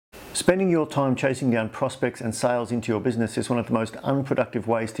Spending your time chasing down prospects and sales into your business is one of the most unproductive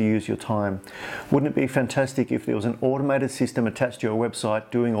ways to use your time. Wouldn't it be fantastic if there was an automated system attached to your website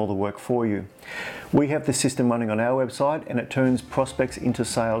doing all the work for you? We have this system running on our website and it turns prospects into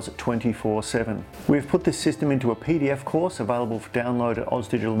sales 24/7. We've put this system into a PDF course available for download at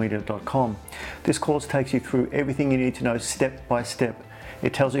ausdigitalmedia.com. This course takes you through everything you need to know step by step.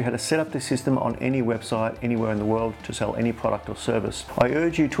 It tells you how to set up this system on any website anywhere in the world to sell any product or service. I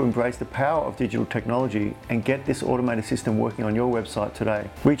urge you to embrace the power of digital technology and get this automated system working on your website today.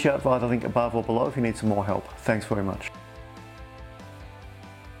 Reach out via the link above or below if you need some more help. Thanks very much.